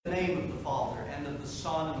of the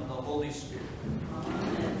Son, and of the Holy Spirit.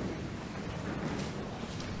 Amen.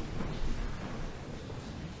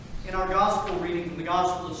 In our Gospel reading from the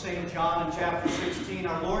Gospel of St. John in chapter 16,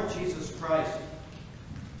 our Lord Jesus Christ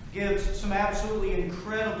gives some absolutely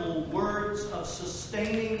incredible words of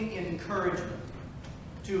sustaining encouragement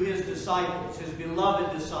to his disciples, his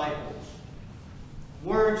beloved disciples.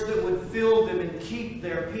 Words that would fill them and keep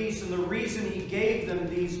their peace. And the reason he gave them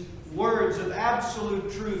these words of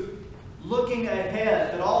absolute truth, looking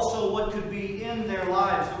ahead, but also what could be in their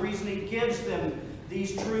lives, the reason he gives them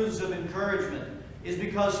these truths of encouragement is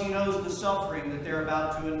because he knows the suffering that they're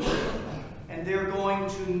about to endure. And they're going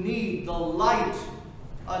to need the light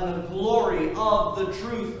and the glory of the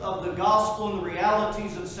truth of the gospel and the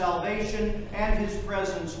realities of salvation and his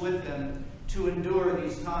presence with them to endure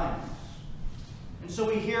these times. And so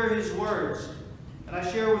we hear his words, and I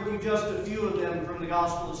share with you just a few of them from the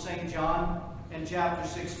Gospel of St. John and chapter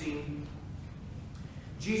 16.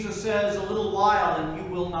 Jesus says, "A little while and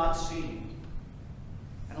you will not see me.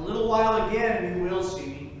 And a little while again and you will see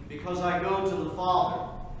me, because I go to the Father."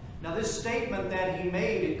 Now this statement that he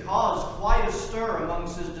made, it caused quite a stir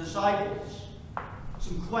amongst his disciples.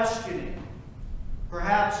 Some questioning.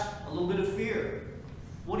 Perhaps a little bit of fear.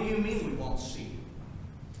 What do you mean we won't see you?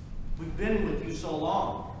 We've been with you so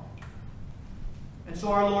long. And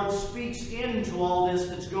so our Lord speaks into all this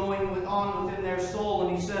that's going on within their soul,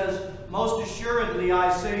 and he says, "Most assuredly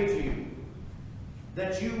I say to you,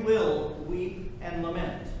 that you will weep and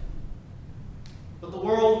lament. But the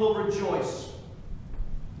world will rejoice.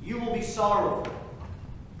 You will be sorrowful,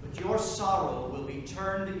 but your sorrow will be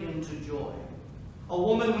turned into joy. A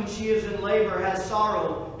woman, when she is in labor, has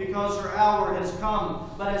sorrow because her hour has come.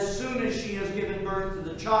 But as soon as she has given birth to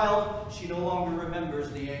the child, she no longer remembers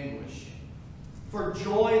the anguish. For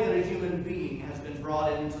joy that a human being has been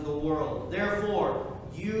brought into the world. Therefore,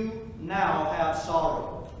 you now have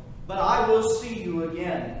sorrow. But I will see you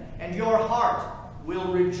again, and your heart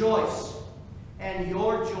will rejoice, and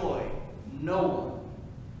your joy no one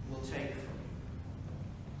will take from you."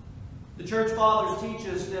 The church fathers teach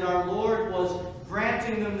us that our Lord was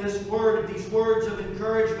granting them these words of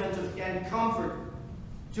encouragement and comfort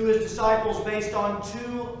to his disciples based on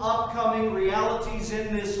two upcoming realities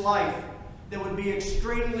in this life that would be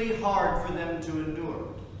extremely hard for them to endure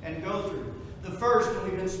and go through. The first, and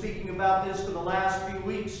we've been speaking about this for the last few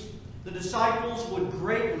weeks, the disciples would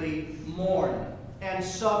greatly mourn and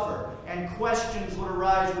suffer, and questions would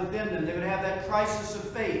arise within them. They would have that crisis of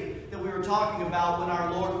faith that we were talking about when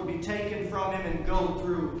our Lord would be taken from him and go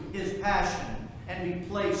through his passion and be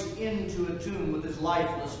placed into a tomb with his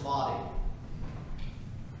lifeless body.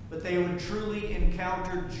 But they would truly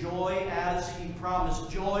encounter joy as he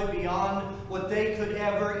promised, joy beyond what they could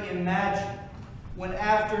ever imagine. When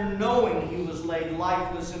after knowing he was laid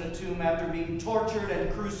lifeless in a tomb, after being tortured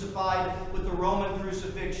and crucified with the Roman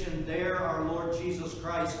crucifixion, there our Lord Jesus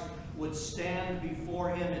Christ would stand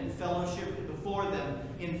before them in fellowship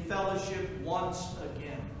once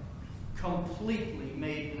again, completely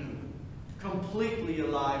made new, completely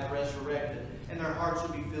alive, resurrected, and their hearts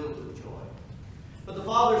would be filled with joy. But the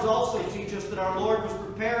fathers also teach us that our Lord was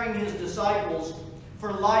preparing his disciples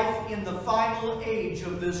for life in the final age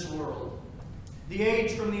of this world. The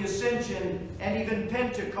age from the Ascension and even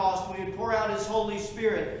Pentecost, when he would pour out his Holy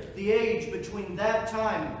Spirit. The age between that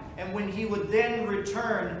time and when he would then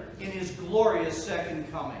return in his glorious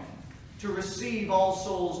second coming to receive all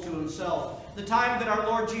souls to himself. The time that our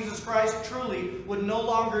Lord Jesus Christ truly would no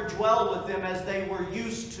longer dwell with them as they were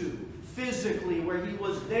used to, physically, where he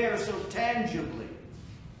was there so tangibly.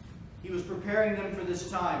 He was preparing them for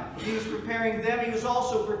this time. He was preparing them. He was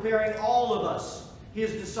also preparing all of us,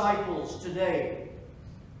 his disciples, today.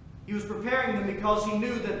 He was preparing them because he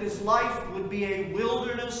knew that this life would be a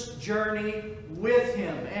wilderness journey with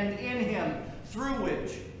him and in him, through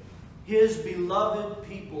which his beloved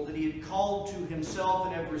people that he had called to himself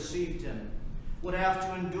and have received him would have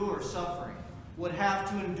to endure suffering, would have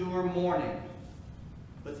to endure mourning.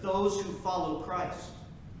 But those who follow Christ,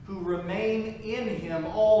 who remain in him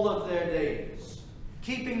all of their days,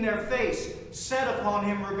 keeping their face set upon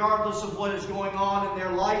him regardless of what is going on in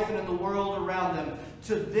their life and in the world around them,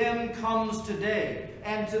 to them comes today,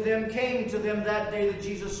 and to them came to them that day that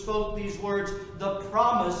Jesus spoke these words, the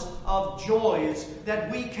promise of joys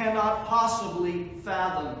that we cannot possibly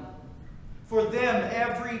fathom. For them,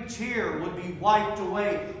 every tear would be wiped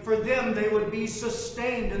away. For them, they would be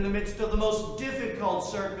sustained in the midst of the most difficult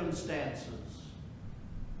circumstances.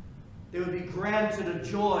 They would be granted a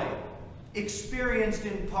joy, experienced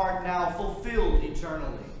in part now, fulfilled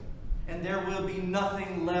eternally. And there will be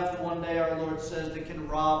nothing left one day, our Lord says, that can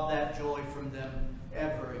rob that joy from them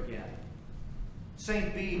ever again.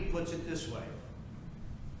 St. Bede puts it this way.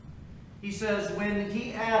 He says, when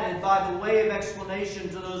he added, by the way of explanation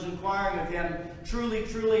to those inquiring of him, truly,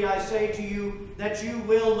 truly, I say to you, that you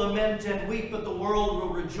will lament and weep, but the world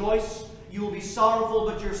will rejoice. You will be sorrowful,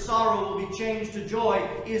 but your sorrow will be changed to joy,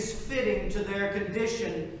 is fitting to their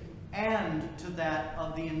condition and to that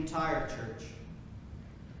of the entire church.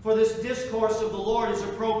 For this discourse of the Lord is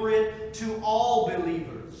appropriate to all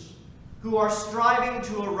believers who are striving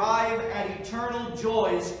to arrive at eternal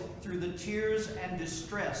joys through the tears and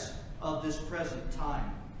distress of this present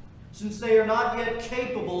time, since they are not yet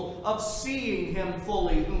capable of seeing him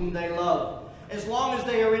fully whom they love. As long as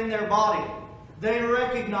they are in their body, they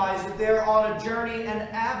recognize that they are on a journey and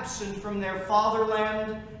absent from their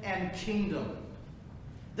fatherland and kingdom.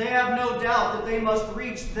 They have no doubt that they must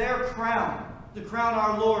reach their crown, the crown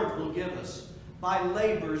our Lord will give us, by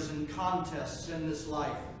labors and contests in this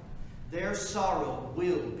life. Their sorrow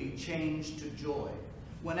will be changed to joy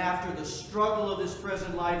when, after the struggle of this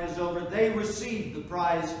present life is over, they receive the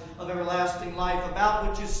prize of everlasting life, about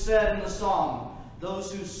which is said in the psalm,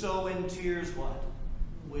 those who sow in tears, what?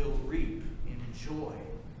 Will reap in joy.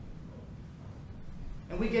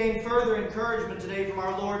 And we gain further encouragement today from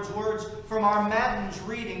our Lord's words from our Matins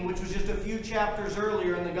reading, which was just a few chapters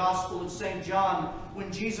earlier in the Gospel of St. John,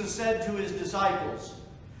 when Jesus said to his disciples,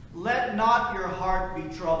 let not your heart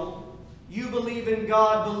be troubled. You believe in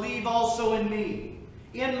God, believe also in me.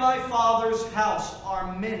 In my Father's house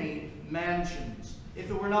are many mansions. If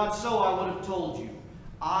it were not so, I would have told you.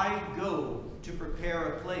 I go to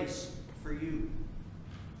prepare a place for you.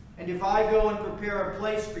 And if I go and prepare a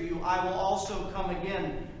place for you, I will also come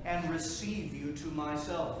again and receive you to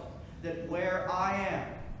myself, that where I am,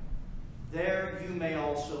 there you may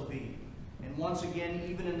also be. And once again,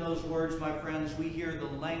 even in those words, my friends, we hear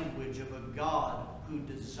the language of a God who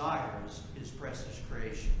desires his precious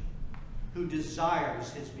creation, who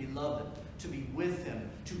desires his beloved to be with him,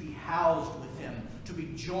 to be housed with him, to be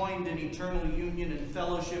joined in eternal union and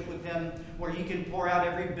fellowship with him, where he can pour out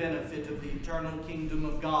every benefit of the eternal kingdom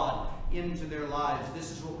of God into their lives. This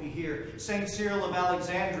is what we hear. St. Cyril of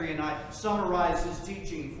Alexandria, and I summarize his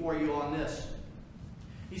teaching for you on this.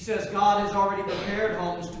 He says, God has already prepared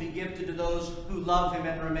homes to be gifted to those who love him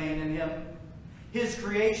and remain in him. His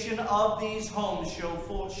creation of these homes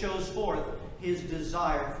shows forth his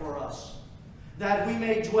desire for us, that we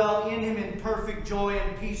may dwell in him in perfect joy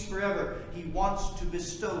and peace forever. He wants to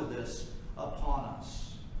bestow this upon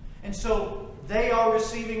us. And so they are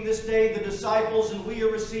receiving this day, the disciples, and we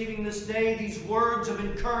are receiving this day these words of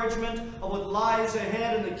encouragement of what lies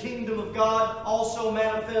ahead in the kingdom of God, also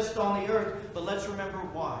manifest on the earth. But let's remember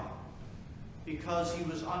why. Because he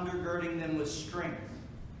was undergirding them with strength,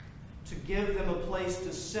 to give them a place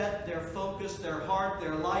to set their focus, their heart,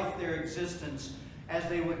 their life, their existence, as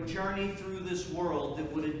they would journey through this world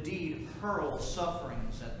that would indeed hurl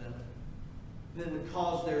sufferings at them, that would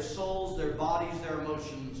cause their souls, their bodies, their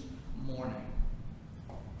emotions mourning.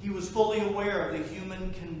 He was fully aware of the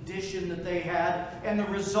human condition that they had and the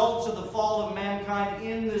results of the fall of mankind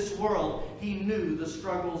in this world. He knew the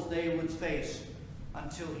struggles they would face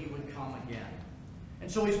until he would come again. And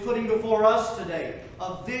so he's putting before us today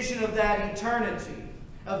a vision of that eternity,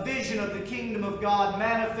 a vision of the kingdom of God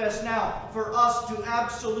manifest now for us to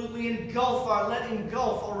absolutely engulf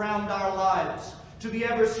around our lives, to be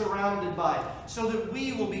ever surrounded by, so that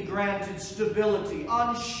we will be granted stability,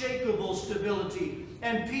 unshakable stability,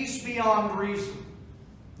 and peace beyond reason,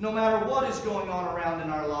 no matter what is going on around in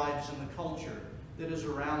our lives and the culture that is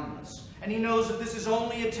around us. And he knows that this is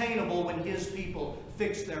only attainable when his people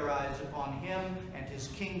fix their eyes upon him and his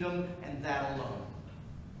kingdom and that alone.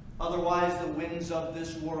 Otherwise, the winds of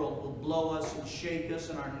this world will blow us and shake us,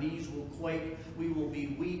 and our knees will quake. We will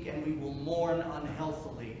be weak, and we will mourn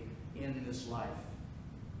unhealthily in this life.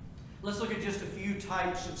 Let's look at just a few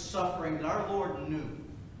types of suffering that our Lord knew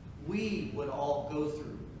we would all go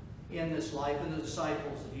through in this life, and the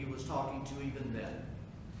disciples that he was talking to even then.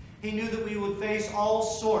 He knew that we would face all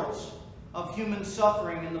sorts of human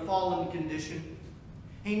suffering in the fallen condition.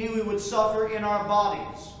 He knew we would suffer in our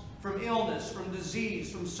bodies, from illness, from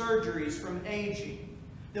disease, from surgeries, from aging,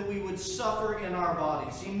 that we would suffer in our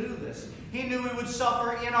bodies. He knew this. He knew we would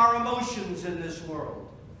suffer in our emotions in this world,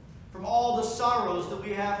 from all the sorrows that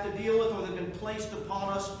we have to deal with or that have been placed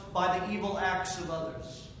upon us by the evil acts of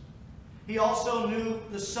others. He also knew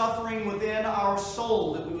the suffering within our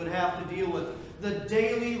soul that we would have to deal with, the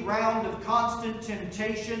daily round of constant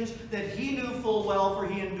temptations that he knew full well, for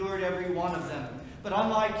he endured every one of them. But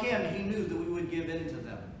unlike him, he knew that we would give in to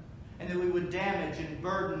them, and that we would damage and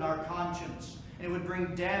burden our conscience, and it would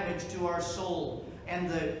bring damage to our soul, and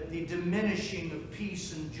the diminishing of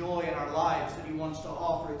peace and joy in our lives that he wants to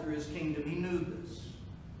offer through his kingdom. He knew this.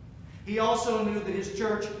 He also knew that his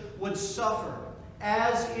church would suffer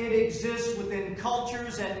as it exists within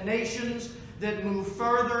cultures and nations that move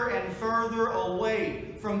further and further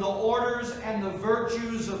away from the orders and the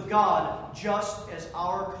virtues of God, just as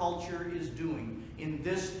our culture is doing in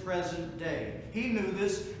this present day. He knew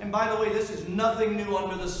this, and by the way, this is nothing new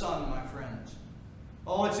under the sun, my friends.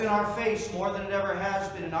 Oh, it's in our face more than it ever has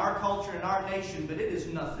been in our culture and our nation, but it is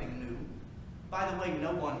nothing new. By the way,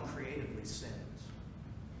 no one creatively sins.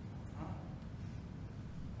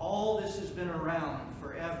 All this has been around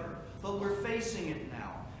forever, but we're facing it now.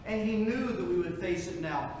 And he knew that we would face it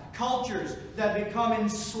now. Cultures that become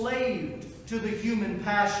enslaved to the human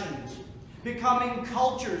passions, becoming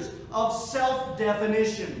cultures of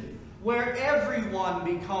self-definition, where everyone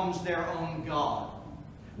becomes their own God,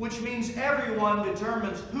 which means everyone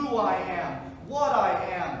determines who I am, what I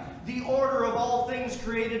am, the order of all things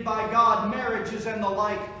created by God, marriages and the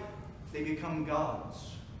like. They become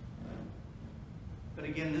gods. But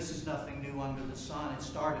again, this is nothing new under the sun. It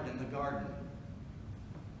started in the garden.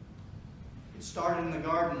 It started in the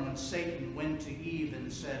garden when Satan went to Eve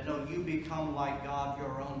and said, no, you become like God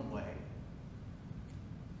your own way.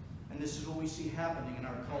 And this is what we see happening in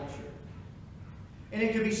our culture. And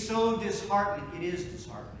it can be so disheartening. It is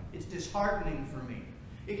disheartening. It's disheartening for me.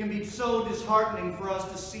 It can be so disheartening for us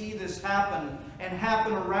to see this happen and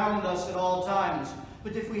happen around us at all times.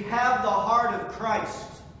 But if we have the heart of Christ,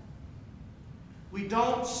 we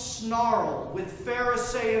don't snarl with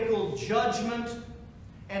pharisaical judgment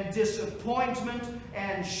and disappointment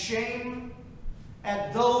and shame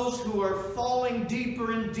at those who are falling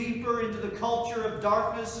deeper and deeper into the culture of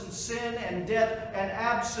darkness and sin and death and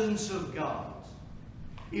absence of God.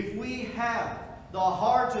 If we have the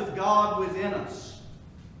heart of God within us,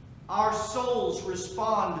 our souls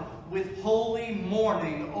respond with holy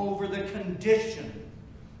mourning over the condition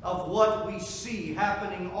of what we see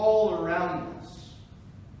happening all around us.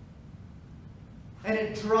 And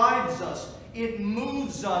it drives us, it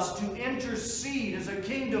moves us to intercede as a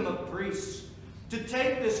kingdom of priests, to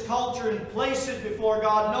take this culture and place it before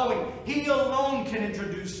God, knowing He alone can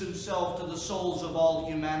introduce Himself to the souls of all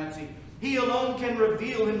humanity. He alone can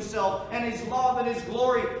reveal Himself and His love and His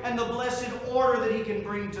glory and the blessed order that He can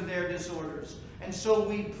bring to their disorders. And so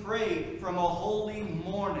we pray from a holy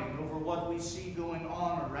mourning over what we see going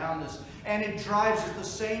on around us. And it drives us, the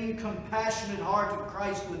same compassionate heart of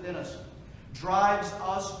Christ within us drives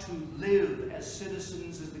us to live as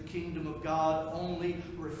citizens of the kingdom of God, only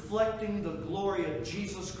reflecting the glory of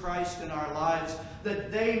Jesus Christ in our lives,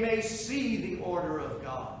 that they may see the order of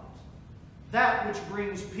God, that which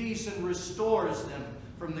brings peace and restores them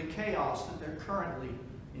from the chaos that they're currently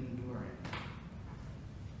enduring.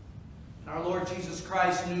 And our Lord Jesus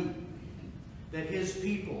Christ knew that His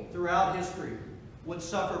people throughout history would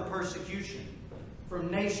suffer persecution from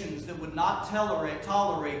nations that would not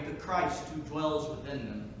tolerate the Christ who dwells within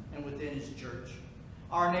them and within His church.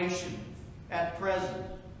 Our nation, at present,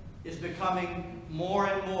 is becoming more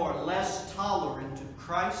and more less tolerant of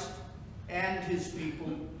Christ and His people,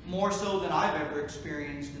 more so than I've ever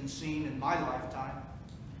experienced and seen in my lifetime.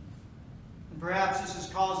 And perhaps this is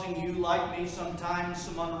causing you, like me, sometimes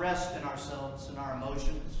some unrest in ourselves and our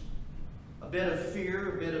emotions. A bit of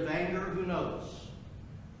fear, a bit of anger, who knows?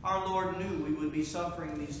 Our Lord knew we would be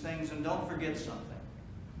suffering these things, and don't forget something.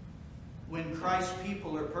 When Christ's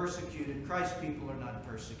people are persecuted, Christ's people are not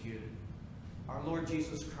persecuted. Our Lord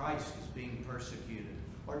Jesus Christ is being persecuted.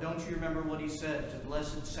 Or don't you remember what He said to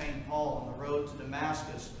blessed St. Paul on the road to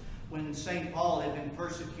Damascus, when St. Paul had been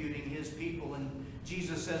persecuting his people, and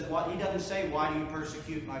Jesus says, He doesn't say, why do you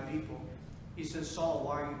persecute my people? He says, Saul,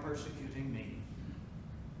 why are you persecuting me?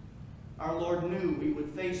 Our Lord knew we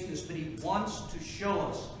would face this, but He wants to show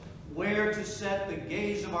us where to set the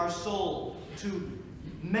gaze of our soul, to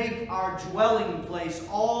make our dwelling place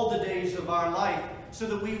all the days of our life, so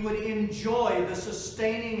that we would enjoy the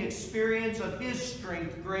sustaining experience of His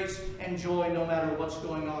strength, grace, and joy no matter what's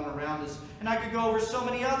going on around us. And I could go over so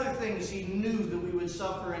many other things He knew that we would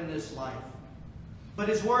suffer in this life. But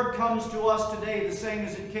His word comes to us today the same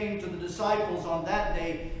as it came to the disciples on that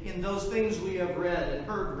day in those things we have read and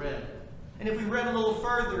heard read. And if we read a little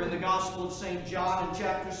further in the Gospel of St. John in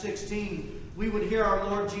chapter 16, we would hear our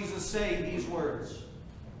Lord Jesus say these words.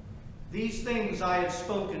 These things I have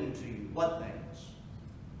spoken to you. What things?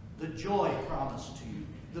 The joy promised to you.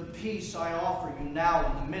 The peace I offer you now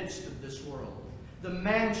in the midst of this world. The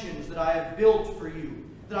mansions that I have built for you,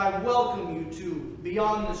 that I welcome you to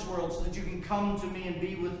beyond this world, so that you can come to me and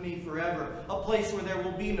be with me forever. A place where there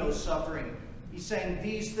will be no suffering. He's saying,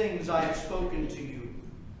 these things I have spoken to you,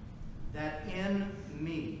 that in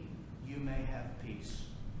me you may have peace.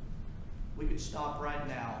 We could stop right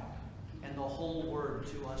now, and the whole word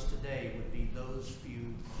to us today would be those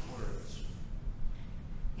few words.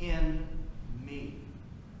 In me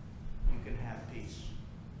you can have peace.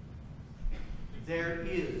 There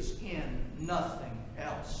is in nothing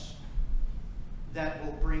else that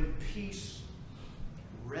will bring peace,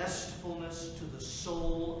 restfulness to the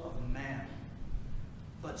soul of man,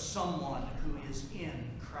 but someone who is in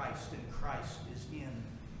Christ, and Christ is in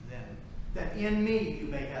them. That in me you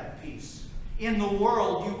may have peace. In the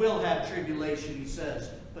world you will have tribulation, he says,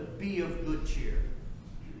 but be of good cheer.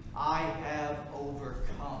 I have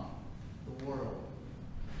overcome the world.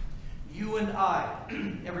 You and I,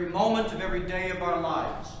 every moment of every day of our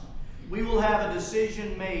lives, we will have a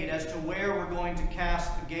decision made as to where we're going to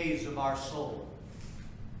cast the gaze of our soul.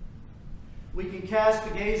 We can cast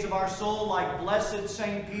the gaze of our soul like blessed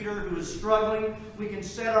St. Peter, who is struggling. We can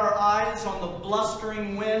set our eyes on the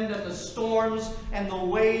blustering wind and the storms and the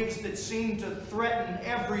waves that seem to threaten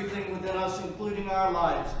everything within us, including our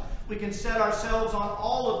lives. We can set ourselves on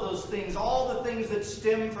all of those things, all the things that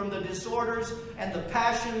stem from the disorders and the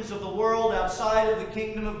passions of the world outside of the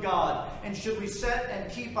kingdom of God. And should we set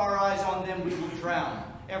and keep our eyes on them, we will drown.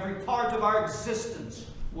 Every part of our existence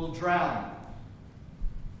will drown.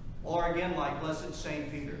 Or again, like blessed St.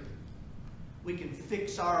 Peter, we can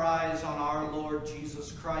fix our eyes on our Lord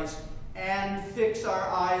Jesus Christ and fix our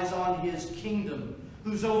eyes on his kingdom,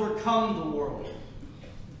 who's overcome the world,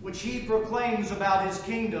 which he proclaims about his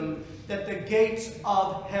kingdom that the gates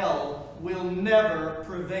of hell will never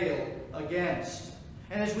prevail against.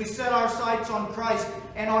 And as we set our sights on Christ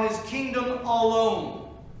and on his kingdom alone,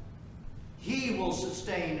 he will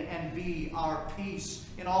sustain and be our peace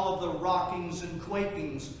in all of the rockings and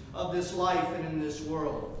quakings of this life and in this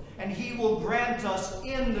world. And he will grant us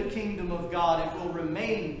in the kingdom of God, if we'll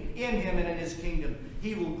remain in him and in his kingdom,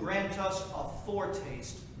 he will grant us a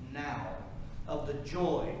foretaste now of the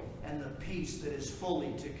joy and the peace that is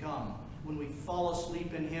fully to come when we fall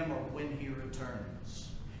asleep in him or when he returns.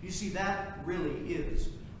 You see, that really is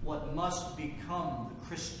what must become the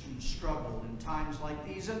Christian struggle in times like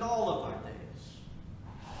these and all of our days.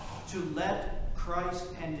 To let Christ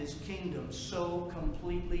and his kingdom so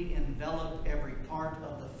completely envelop every part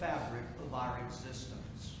of the fabric of our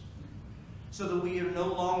existence, so that we are no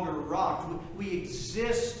longer rocked. We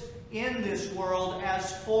exist in this world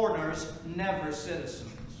as foreigners, never citizens.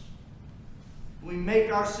 We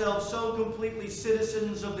make ourselves so completely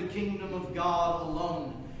citizens of the kingdom of God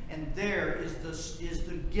alone. And there is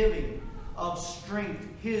the giving of strength,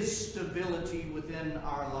 his stability within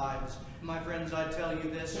our lives. My friends, I tell you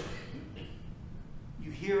this,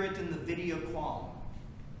 you hear it in the Vidi Quam.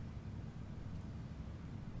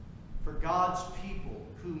 For God's people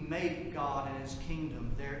who make God and his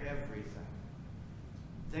kingdom their everything,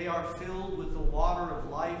 they are filled with the water of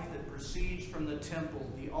life that proceeds from the temple,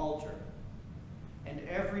 the altar. And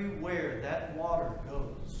everywhere that water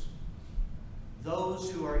goes, those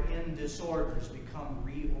who are in disorders become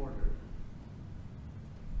reordered.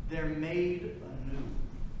 They're made anew.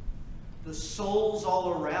 The souls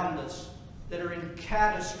all around us that are in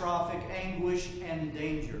catastrophic anguish and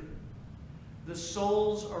danger, the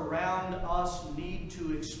souls around us need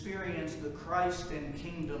to experience the Christ and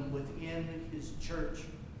kingdom within his church.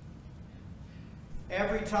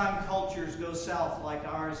 Every time cultures go south like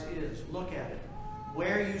ours is, look at it.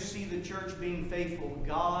 Where you see the church being faithful,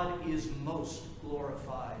 God is most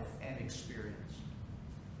glorified and experienced.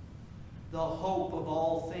 The hope of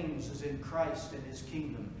all things is in Christ and his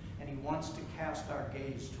kingdom, and he wants to cast our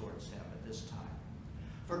gaze towards him at this time.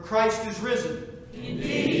 For Christ is risen. Indeed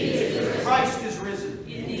he is risen. Christ is risen.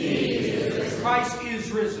 Indeed he is risen. Christ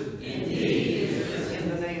is risen. Indeed he is risen. In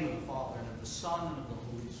the name of the Father, and of the Son, and of the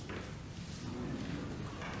Holy Spirit.